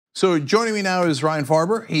So joining me now is Ryan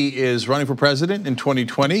Farber. He is running for president in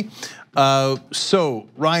 2020. So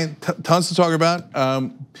Ryan, tons to talk about.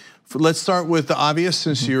 Let's start with the obvious,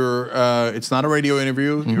 since you're. It's not a radio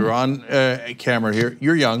interview. You're on camera here.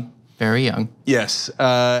 You're young. Very young. Yes.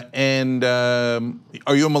 And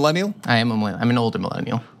are you a millennial? I am a millennial. I'm an older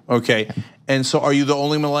millennial. Okay. And so are you the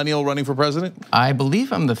only millennial running for president? I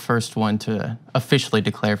believe I'm the first one to officially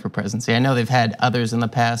declare for presidency. I know they've had others in the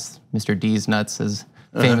past. Mr. D's Nuts is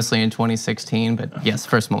famously in 2016, but yes,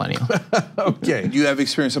 first millennial. Okay. Do you have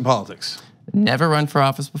experience in politics? Never run for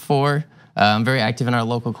office before. I'm very active in our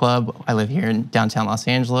local club. I live here in downtown Los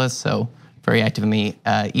Angeles, so very active in the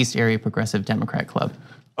East Area Progressive Democrat Club.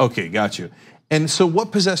 Okay, got you. And so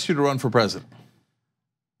what possessed you to run for president?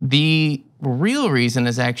 The real reason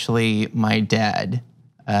is actually my dad.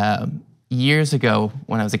 Years ago,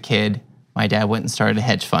 when I was a kid, my dad went and started a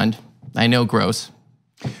hedge fund. I know, gross,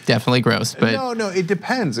 definitely gross, but no, it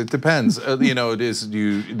depends. It depends. You know,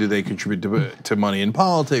 do they contribute to money in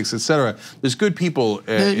politics, etc. There's good people.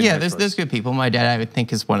 Yeah, there's good people. My dad, I would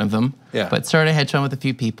think, is one of them. Yeah. But started a hedge fund with a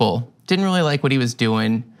few people. Didn't really like what he was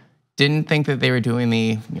doing. Didn't think that they were doing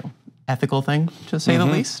the ethical thing, to say the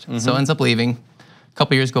least. So ends up leaving. A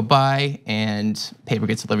couple years go by, and paper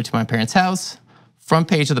gets delivered to my parents' house. Front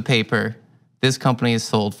page of the paper, this company is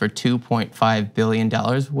sold for $2.5 billion,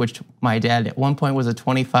 which my dad at one point was a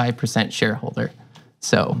 25% shareholder.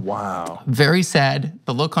 So wow, very sad.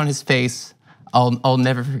 The look on his face, I'll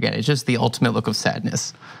never forget it. It's just the ultimate look of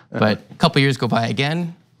sadness. But a couple years go by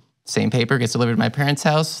again, same paper gets delivered to my parents'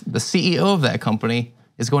 house. The CEO of that company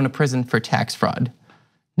is going to prison for tax fraud.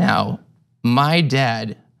 Now, my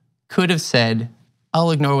dad could have said,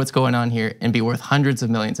 I'll ignore what's going on here and be worth hundreds of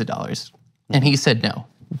millions of dollars. And he said, no,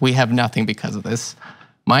 we have nothing because of this.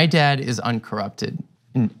 My dad is uncorrupted,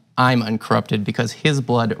 and I'm uncorrupted because his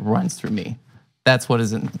blood runs through me. That's what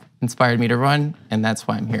has inspired me to run, and that's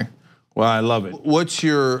why I'm here. Well, I love it. What's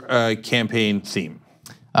your campaign theme?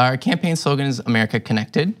 Our campaign slogan is America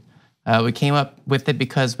Connected. We came up with it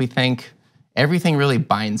because we think everything really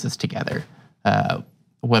binds us together.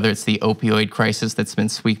 Whether it's the opioid crisis that's been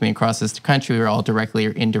sweeping across this country, we're all directly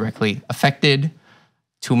or indirectly affected.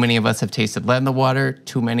 Too many of us have tasted lead in the water.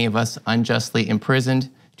 Too many of us unjustly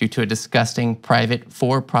imprisoned due to a disgusting private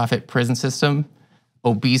for-profit prison system.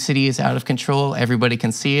 Obesity is out of control. Everybody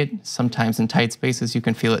can see it. Sometimes in tight spaces, you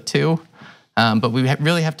can feel it too. But we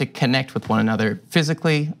really have to connect with one another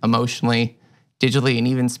physically, emotionally, digitally, and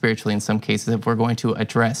even spiritually in some cases if we're going to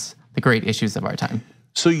address the great issues of our time.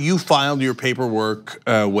 So you filed your paperwork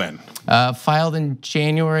when? Filed in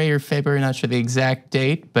January or February, not sure the exact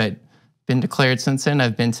date, but been declared since then.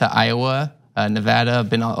 I've been to Iowa, Nevada, I've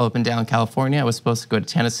been all up and down California. I was supposed to go to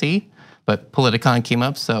Tennessee, but Politicon came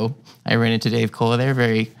up, so I ran into Dave Cola there.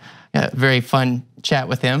 Very fun chat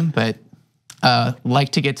with him, but like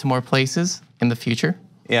to get to more places in the future.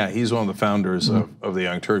 Yeah, he's one of the founders of the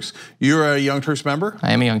Young Turks. You're a Young Turks member?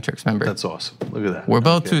 I am a Young Turks member. That's awesome. Look at that. We're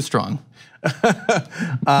both too strong.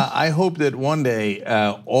 I hope that one day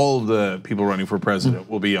all of the people running for president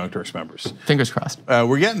will be Young Turks members. Fingers crossed.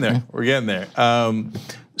 We're getting there. We're getting there.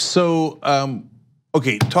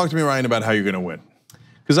 Okay, talk to me, Ryan, about how you're going to win.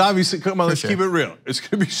 Because obviously, come on, let's keep it real. It's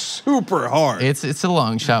going to be super hard. It's a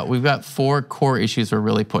long shot. We've got 4 core issues we're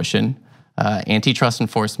really pushing: antitrust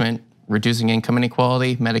enforcement, reducing income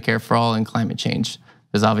inequality, Medicare for all, and climate change.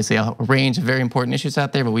 There's obviously a range of very important issues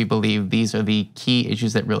out there, but we believe these are the key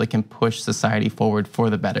issues that really can push society forward for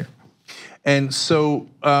the better. And so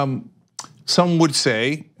some would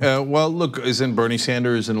say, well, look, isn't Bernie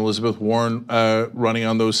Sanders and Elizabeth Warren running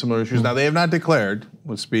on those similar issues? Now, they have not declared,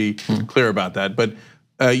 let's be clear about that, but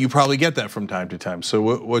you probably get that from time to time. So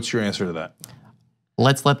what's your answer to that?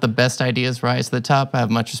 Let's let the best ideas rise to the top. I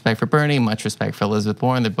have much respect for Bernie, much respect for Elizabeth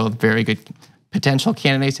Warren. They're both very good potential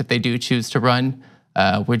candidates if they do choose to run.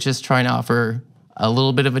 We're just trying to offer a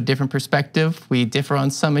little bit of a different perspective. We differ on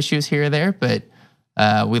some issues here or there, but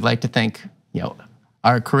we'd like to think,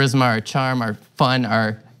 our charisma, our charm, our fun,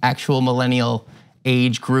 our actual millennial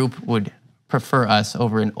age group would prefer us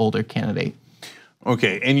over an older candidate.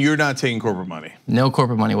 Okay, and you're not taking corporate money? No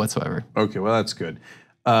corporate money whatsoever. Okay, well, that's good.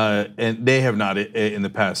 And they have not in the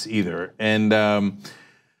past either. And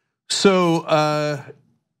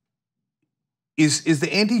Is the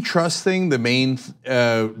antitrust thing the main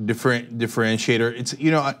differentiator? It's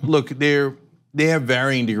look, they have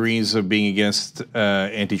varying degrees of being against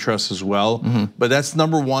antitrust as well, but that's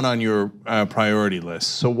 #1 on your priority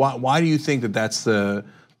list. So why do you think that that's the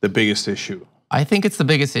biggest issue? I think it's the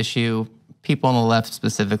biggest issue. People on the left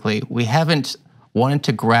specifically, we haven't wanted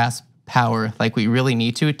to grasp power like we really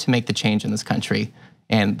need to make the change in this country.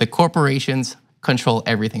 And the corporations control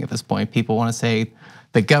everything at this point. People want to say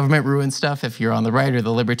the government ruins stuff if you're on the right or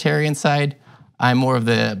the libertarian side. I'm more of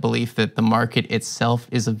the belief that the market itself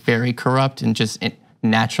is very corrupt and just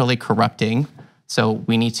naturally corrupting. So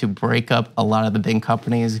we need to break up a lot of the big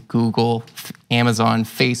companies, Google, Amazon,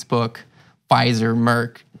 Facebook, Pfizer,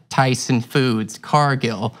 Merck, Tyson Foods,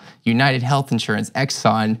 Cargill, United Health Insurance,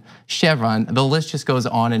 Exxon, Chevron. The list just goes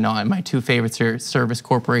on and on. My two favorites are Service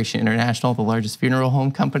Corporation International, the largest funeral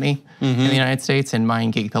home company in the United States, and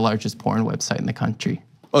MindGeek, the largest porn website in the country.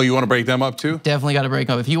 Oh, you want to break them up too? Definitely got to break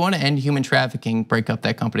up. If you want to end human trafficking, break up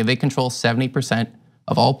that company. They control 70%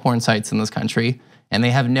 of all porn sites in this country, and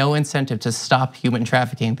they have no incentive to stop human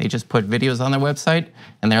trafficking. They just put videos on their website,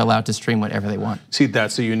 and they're allowed to stream whatever they want. See,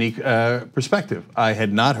 that's a unique perspective. I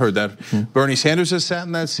had not heard that. Bernie Sanders has sat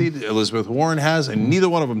in that seat, Elizabeth Warren has, and neither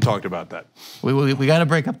one of them talked about that. We got to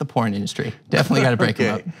break up the porn industry. Definitely got to break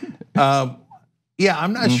them up. Yeah,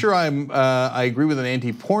 I'm not sure I agree with an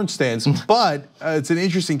anti-porn stance, but it's an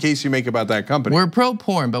interesting case you make about that company. We're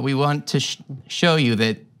pro-porn, but we want to show you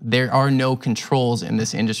that there are no controls in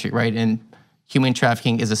this industry, right? And human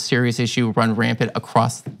trafficking is a serious issue run rampant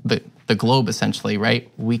across the globe, essentially,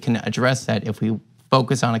 right? We can address that if we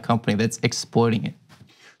focus on a company that's exploiting it.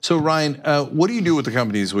 So Ryan, what do you do with the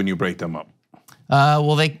companies when you break them up?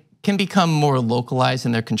 Well, they can become more localized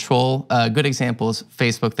in their control. A good example is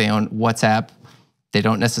Facebook. They own WhatsApp. They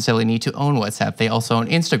don't necessarily need to own WhatsApp. They also own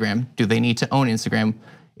Instagram. Do they need to own Instagram?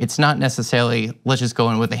 It's not necessarily, let's just go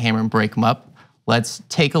in with a hammer and break them up. Let's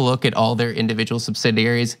take a look at all their individual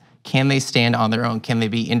subsidiaries. Can they stand on their own? Can they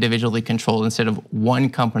be individually controlled instead of one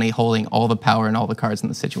company holding all the power and all the cards in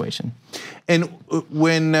the situation? And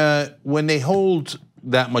when they hold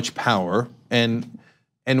that much power, and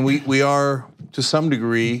we are to some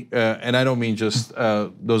degree, and I don't mean just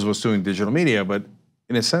those of us doing digital media, but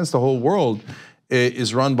in a sense, the whole world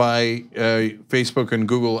is run by Facebook and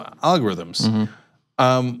Google algorithms.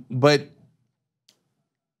 But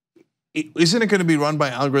isn't it going to be run by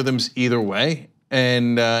algorithms either way?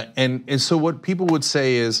 And so what people would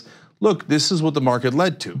say is, look, this is what the market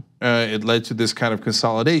led to. It led to this kind of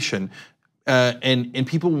consolidation. And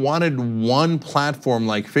people wanted one platform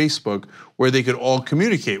like Facebook where they could all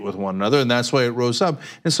communicate with one another, and that's why it rose up.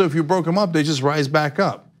 And so if you broke them up, they just rise back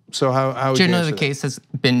up. So how would you answer that? Generally, the case has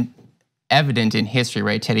been evident in history,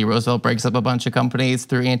 right? Teddy Roosevelt breaks up a bunch of companies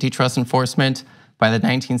through antitrust enforcement. By the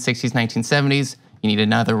 1960s, 1970s, you need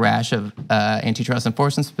another rash of antitrust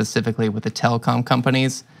enforcement, specifically with the telecom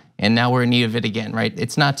companies. And now we're in need of it again, right?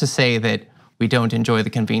 It's not to say that we don't enjoy the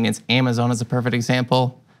convenience. Amazon is a perfect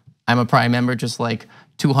example. I'm a Prime member, just like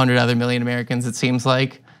 200 other million Americans, it seems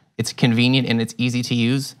like. It's convenient and it's easy to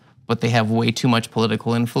use, but they have way too much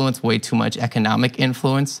political influence, way too much economic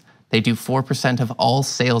influence. They do 4% of all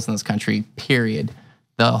sales in this country, period.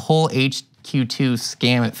 The whole HQ2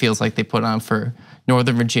 scam, it feels like they put on for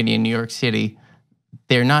Northern Virginia and New York City,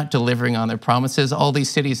 they're not delivering on their promises. All these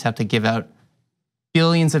cities have to give out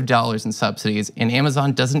billions of dollars in subsidies, and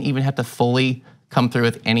Amazon doesn't even have to fully come through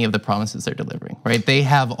with any of the promises they're delivering, right? They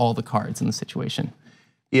have all the cards in the situation.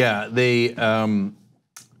 Yeah,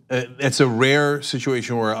 it's a rare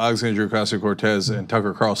situation where Alexandria Ocasio-Cortez and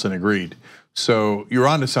Tucker Carlson agreed. So you're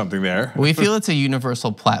onto something there. We feel it's a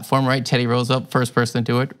universal platform, right? Teddy Roosevelt, first person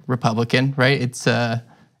to do it, Republican, right? It's a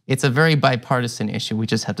very bipartisan issue. We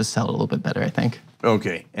just have to sell it a little bit better, I think.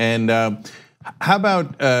 Okay, and how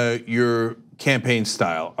about your campaign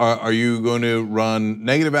style? Are you going to run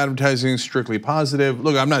negative advertising, strictly positive?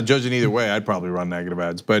 Look, I'm not judging either way. I'd probably run negative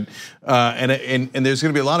ads, but and there's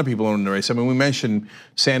going to be a lot of people in the race. I mean, we mentioned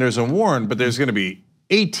Sanders and Warren, but there's going to be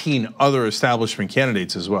 18 other establishment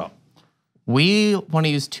candidates as well. We want to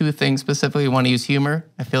use two things specifically. We want to use humor.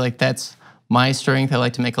 I feel like that's my strength. I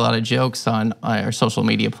like to make a lot of jokes on our social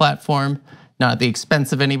media platform, not at the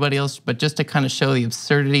expense of anybody else, but just to kind of show the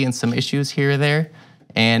absurdity and some issues here or there.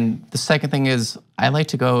 And the second thing is I like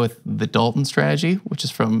to go with the Dalton strategy, which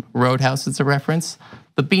is from Roadhouse, it's a reference.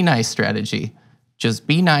 The be nice strategy. Just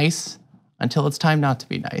be nice until it's time not to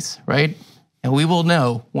be nice, right? And we will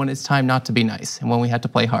know when it's time not to be nice and when we have to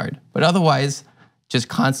play hard. But otherwise, just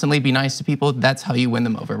constantly be nice to people. That's how you win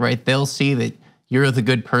them over, right? They'll see that you're the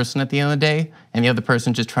good person at the end of the day and the other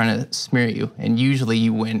person just trying to smear you. And usually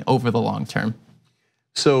you win over the long term.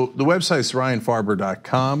 So the website's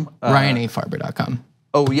ryanfarber.com. RyanAFarber.com.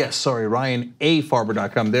 Oh yes, sorry,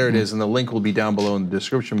 RyanAFarber.com. There it is, and the link will be down below in the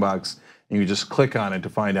description box. And you can just click on it to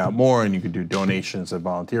find out more, and you can do donations and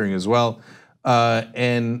volunteering as well.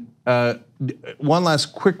 One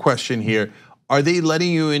last quick question here. Are they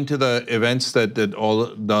letting you into the events that all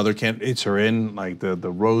the other candidates are in, like the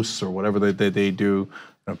roasts or whatever that they do?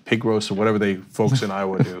 pig roast or whatever they folks in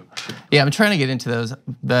Iowa do. Yeah, I'm trying to get into those.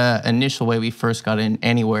 The initial way we first got in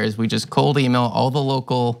anywhere is we just cold email all the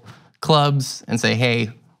local clubs and say,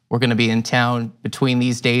 hey, we're gonna be in town between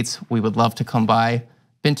these dates. We would love to come by.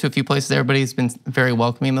 Been to a few places, everybody's been very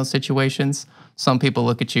welcoming in those situations. Some people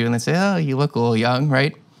look at you and they say, oh, you look a little young,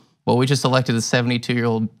 right? Well, we just elected a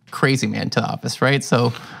 72-year-old crazy man to office, right?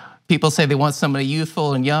 So people say they want somebody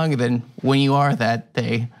youthful and young, and then when you are that,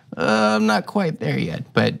 I'm not quite there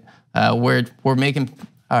yet, but we're making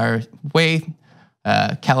our way.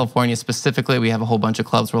 California specifically, we have a whole bunch of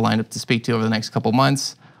clubs we're lined up to speak to over the next couple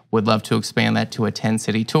months. Would love to expand that to a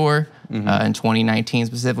 10-city tour. In 2019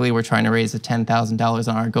 specifically, we're trying to raise $10,000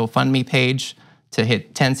 on our GoFundMe page to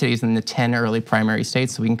hit 10 cities in the 10 early primary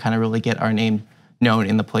states, so we can kind of really get our name known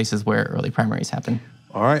in the places where early primaries happen.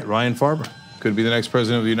 All right, Ryan Farber could be the next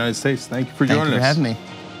president of the United States. Thank you for joining us. Thank you for having me.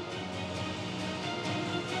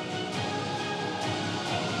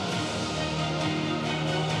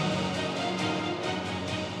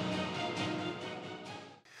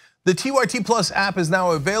 The TYT Plus app is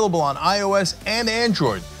now available on iOS and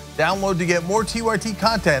Android. Download to get more TYT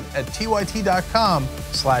content at tyt.com/app.